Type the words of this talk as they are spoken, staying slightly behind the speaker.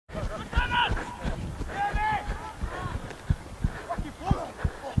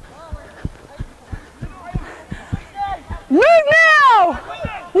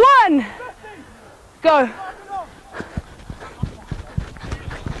Go.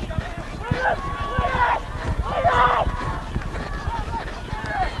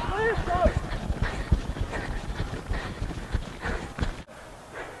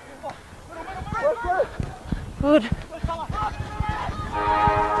 Good.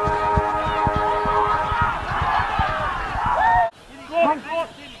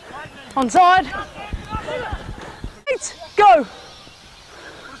 Onside. Go.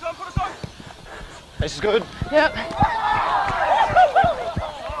 This is good. Yep.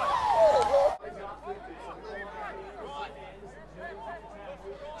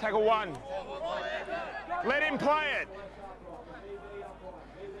 Tackle one. Let him play it.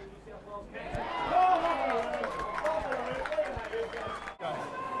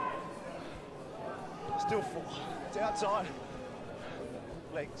 Still four. It's outside.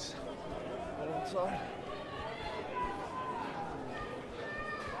 Legs. Onside.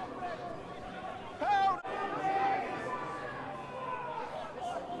 Held.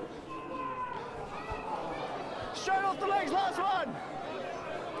 Straight off the legs, last one.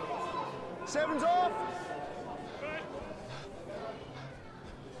 Seven's off.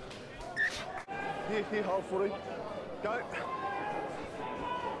 Here, hold footy. Go.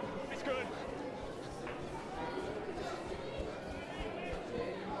 It's good.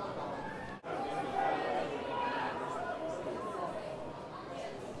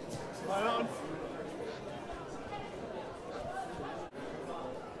 Right on.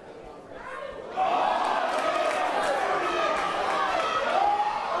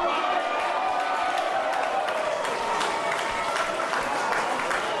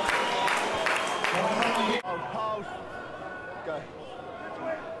 Hold. Go.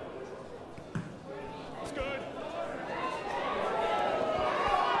 It's good.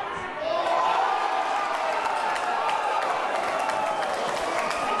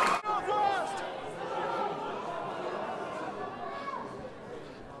 Last.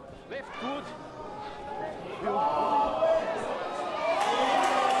 Left good.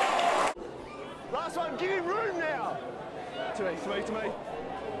 Last one, give him room now. To me. It's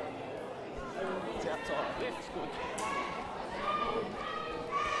outside. Left's good.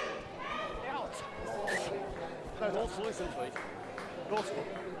 Out. No, North listen, please. North.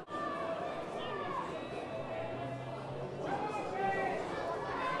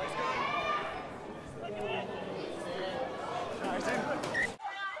 No, he's in.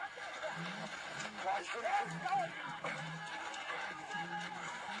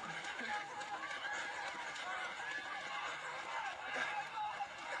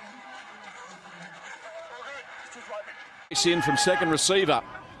 It's in from second receiver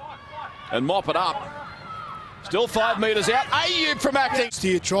and mop it up. Still 5 metres out. Ayoub from acting. To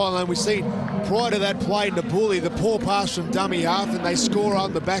your try line, we've seen prior to that play in the bully, the poor pass from dummy half, and they score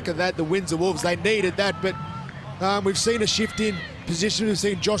on the back of that, the Windsor Wolves. They needed that, but we've seen a shift in position. We've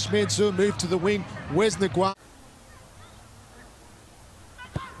seen Josh Mansour move to the wing. Where's Nguyen?